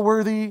hospital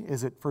worthy?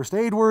 Is it first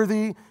aid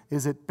worthy?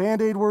 Is it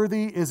Band-Aid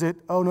worthy? Is it,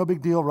 oh, no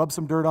big deal, rub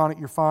some dirt on it,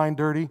 you're fine,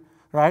 dirty,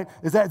 right?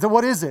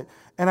 What is it?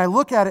 And I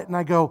look at it and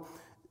I go,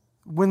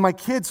 when my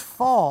kids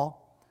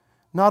fall,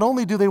 not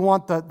only do they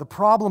want the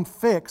problem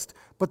fixed,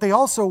 but they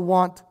also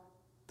want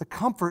the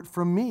comfort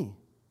from me.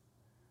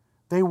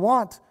 They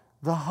want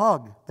the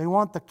hug. They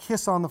want the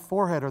kiss on the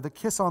forehead or the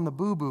kiss on the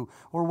boo-boo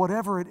or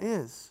whatever it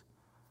is.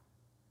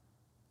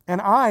 And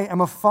I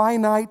am a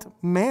finite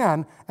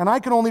man, and I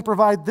can only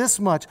provide this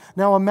much.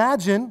 Now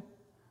imagine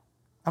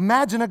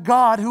a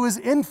God who is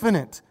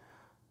infinite.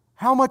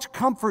 How much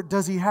comfort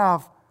does he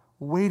have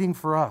waiting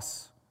for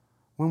us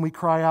when we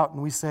cry out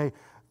and we say,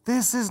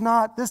 this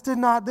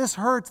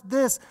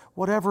hurts,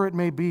 whatever it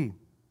may be.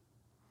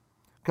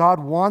 God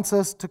wants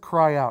us to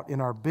cry out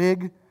in our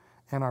big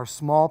and our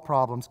small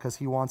problems because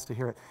he wants to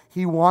hear it.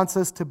 He wants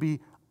us to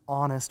be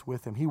honest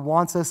with him. He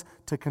wants us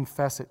to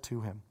confess it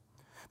to him.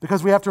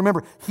 Because we have to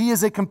remember, he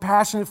is a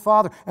compassionate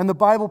Father. And the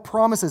Bible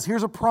promises,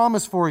 here's a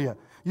promise for you.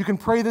 You can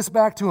pray this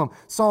back to him.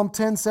 Psalm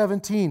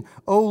 10:17.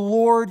 "O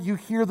Lord, you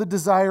hear the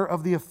desire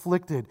of the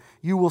afflicted.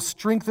 You will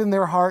strengthen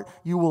their heart.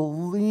 You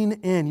will lean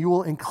in. You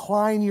will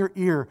incline your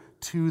ear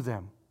to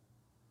them."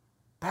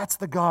 That's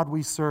the God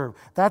we serve.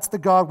 That's the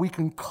God we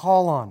can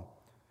call on.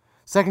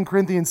 2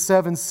 Corinthians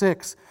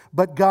 7:6.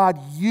 "But God,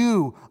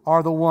 you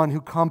are the one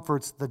who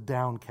comforts the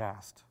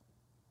downcast."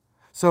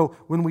 So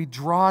when we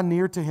draw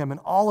near to him in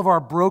all of our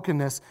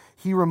brokenness,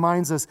 he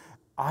reminds us,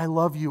 I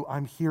love you,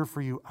 I'm here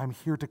for you, I'm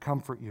here to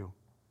comfort you.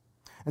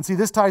 And see,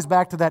 this ties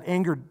back to that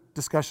anger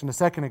discussion a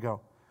second ago.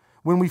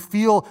 When we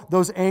feel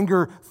those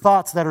anger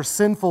thoughts that are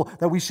sinful,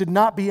 that we should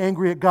not be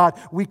angry at God,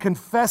 we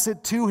confess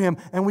it to him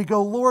and we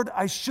go, Lord,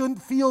 I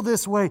shouldn't feel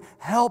this way.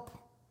 Help,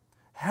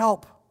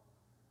 help.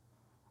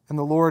 And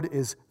the Lord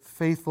is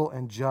faithful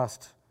and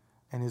just,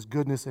 and his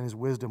goodness and his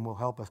wisdom will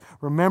help us.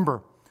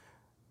 Remember,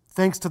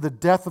 thanks to the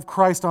death of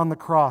Christ on the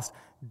cross,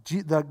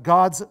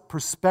 God's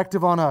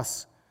perspective on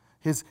us,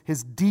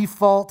 his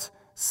default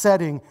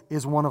setting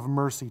is one of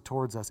mercy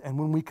towards us. And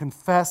when we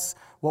confess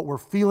what we're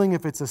feeling,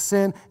 if it's a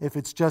sin, if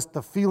it's just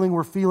the feeling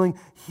we're feeling,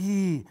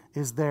 he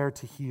is there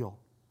to heal.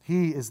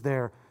 He is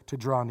there to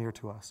draw near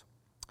to us.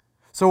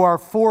 So our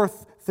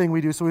fourth thing we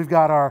do, so we've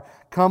got our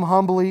come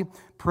humbly,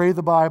 pray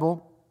the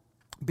Bible,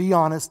 be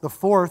honest. The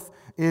fourth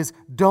is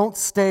don't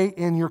stay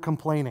in your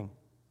complaining.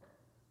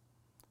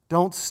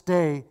 Don't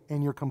stay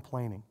in your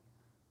complaining.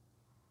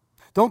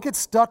 Don't get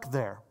stuck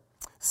there.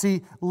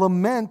 See,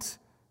 lament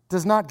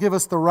does not give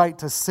us the right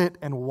to sit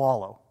and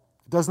wallow.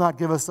 It does not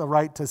give us a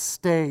right to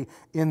stay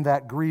in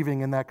that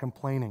grieving and that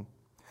complaining.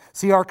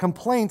 See, our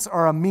complaints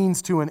are a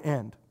means to an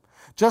end.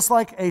 Just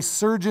like a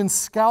surgeon's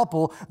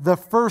scalpel, the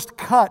first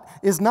cut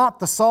is not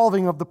the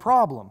solving of the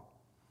problem.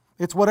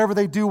 It's whatever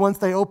they do once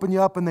they open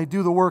you up and they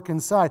do the work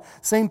inside.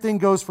 Same thing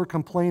goes for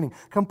complaining.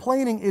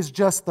 Complaining is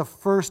just the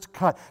first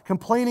cut.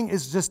 Complaining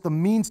is just the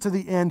means to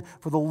the end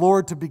for the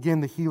Lord to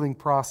begin the healing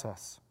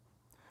process,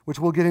 which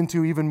we'll get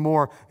into even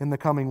more in the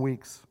coming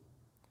weeks.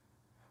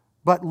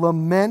 But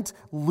lament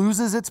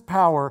loses its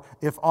power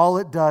if all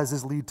it does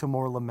is lead to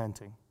more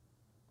lamenting.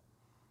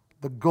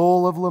 The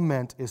goal of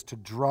lament is to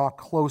draw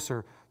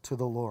closer to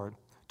the Lord,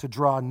 to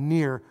draw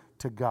near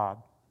to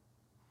God.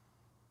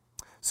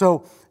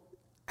 So,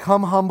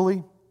 come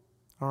humbly,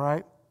 all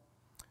right?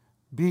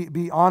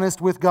 Be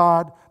honest with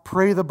God.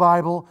 Pray the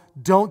Bible.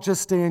 Don't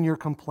just stay in your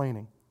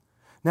complaining.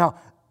 Now,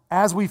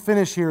 as we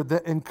finish here,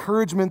 the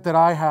encouragement that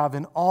I have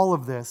in all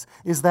of this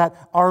is that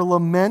our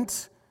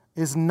lament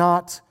is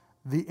not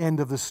the end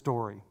of the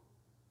story.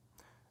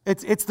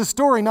 It's the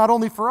story not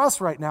only for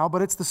us right now,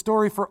 but it's the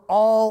story for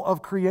all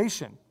of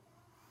creation.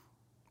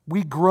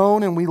 We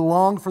groan and we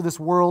long for this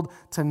world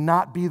to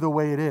not be the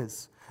way it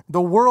is.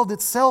 The world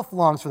itself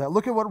longs for that.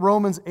 Look at what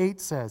Romans 8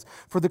 says.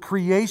 For the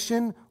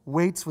creation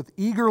waits with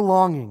eager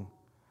longing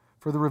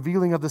for the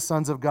revealing of the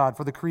sons of God.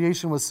 For the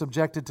creation was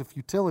subjected to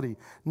futility,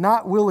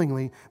 not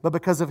willingly, but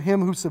because of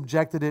him who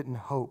subjected it in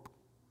hope,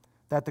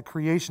 that the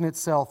creation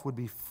itself would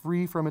be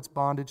free from its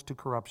bondage to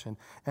corruption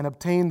and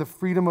obtain the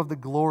freedom of the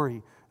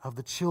glory of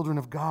the children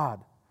of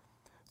God.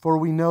 For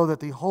we know that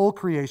the whole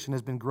creation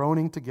has been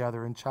groaning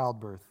together in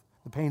childbirth,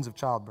 the pains of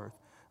childbirth,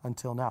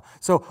 until now.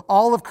 So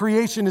all of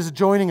creation is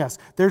joining us.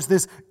 There's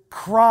this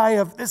cry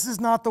of, this is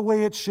not the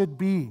way it should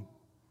be.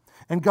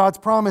 And God's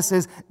promise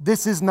is,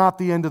 this is not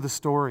the end of the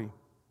story.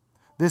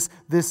 This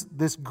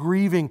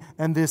grieving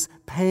and this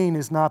pain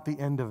is not the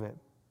end of it.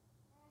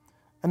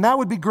 And that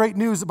would be great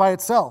news by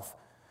itself.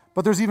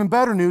 But there's even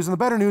better news, and the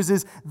better news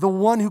is the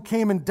one who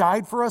came and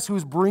died for us,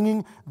 who's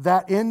bringing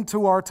that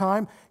into our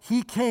time,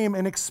 he came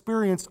and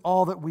experienced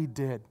all that we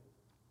did.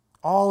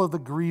 All of the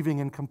grieving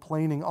and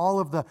complaining, all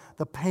of the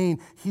pain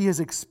he has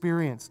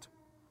experienced.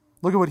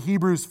 Look at what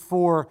Hebrews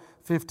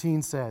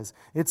 4:15 says.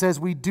 It says,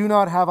 "We do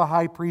not have a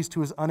high priest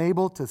who is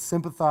unable to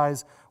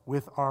sympathize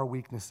with our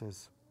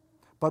weaknesses,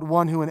 but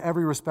one who in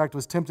every respect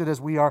was tempted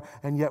as we are,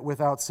 and yet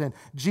without sin."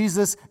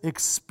 Jesus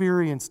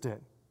experienced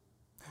it.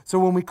 So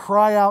when we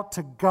cry out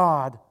to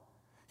God,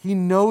 He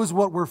knows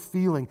what we're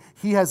feeling.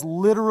 He has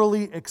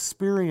literally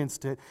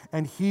experienced it,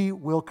 and He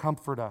will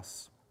comfort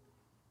us.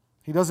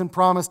 He doesn't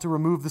promise to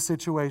remove the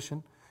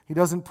situation. He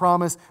doesn't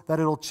promise that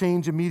it'll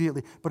change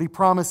immediately, but He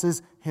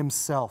promises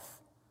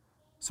Himself.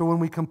 So when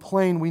we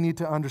complain, we need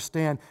to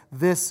understand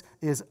this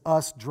is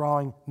us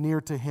drawing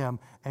near to Him,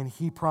 and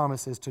He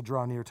promises to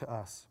draw near to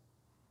us.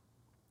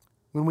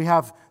 When we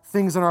have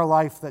things in our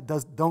life that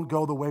don't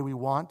go the way we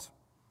want,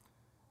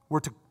 we're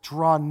to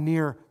draw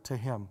near to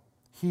Him.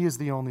 He is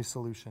the only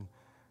solution.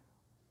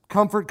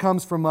 Comfort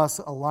comes from us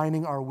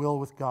aligning our will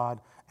with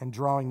God and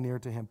drawing near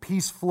to Him.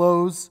 Peace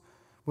flows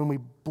when we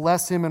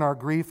bless Him in our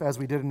grief as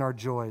we did in our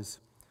joys.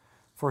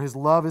 For His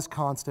love is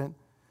constant,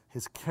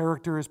 His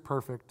character is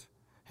perfect,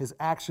 His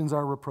actions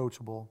are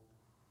reproachable,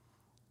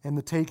 in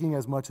the taking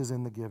as much as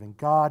in the giving.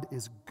 God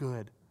is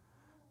good.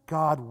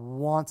 God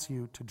wants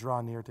you to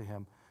draw near to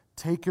Him.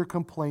 Take your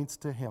complaints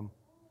to Him.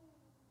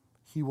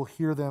 He will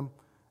hear them,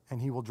 and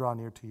He will draw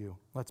near to you.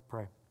 Let's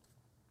pray.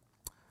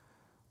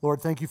 Lord,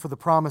 thank You for the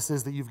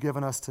promises that You've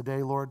given us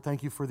today, Lord.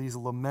 Thank You for these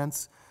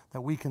laments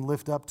that we can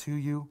lift up to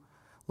You.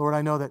 Lord,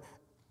 I know that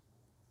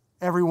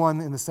everyone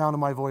in the sound of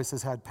my voice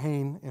has had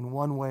pain in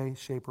one way,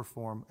 shape, or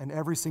form, and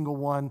every single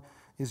one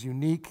is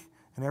unique,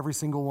 and every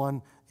single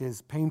one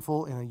is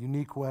painful in a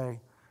unique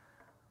way.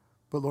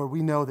 But Lord,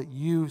 we know that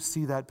You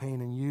see that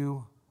pain, and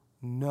You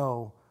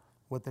know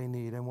what they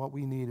need, and what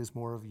we need is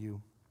more of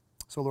You.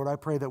 So Lord, I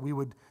pray that we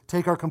would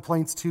take our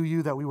complaints to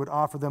You, that we would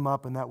offer them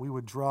up, and that we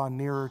would draw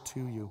nearer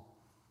to You.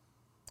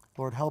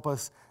 Lord, help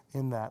us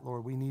in that.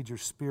 Lord, we need Your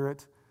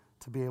Spirit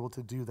to be able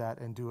to do that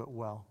and do it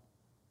well.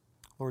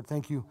 Lord,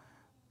 thank You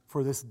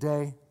for this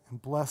day,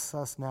 and bless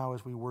us now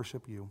as we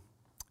worship You.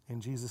 In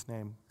Jesus'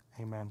 name,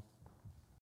 amen.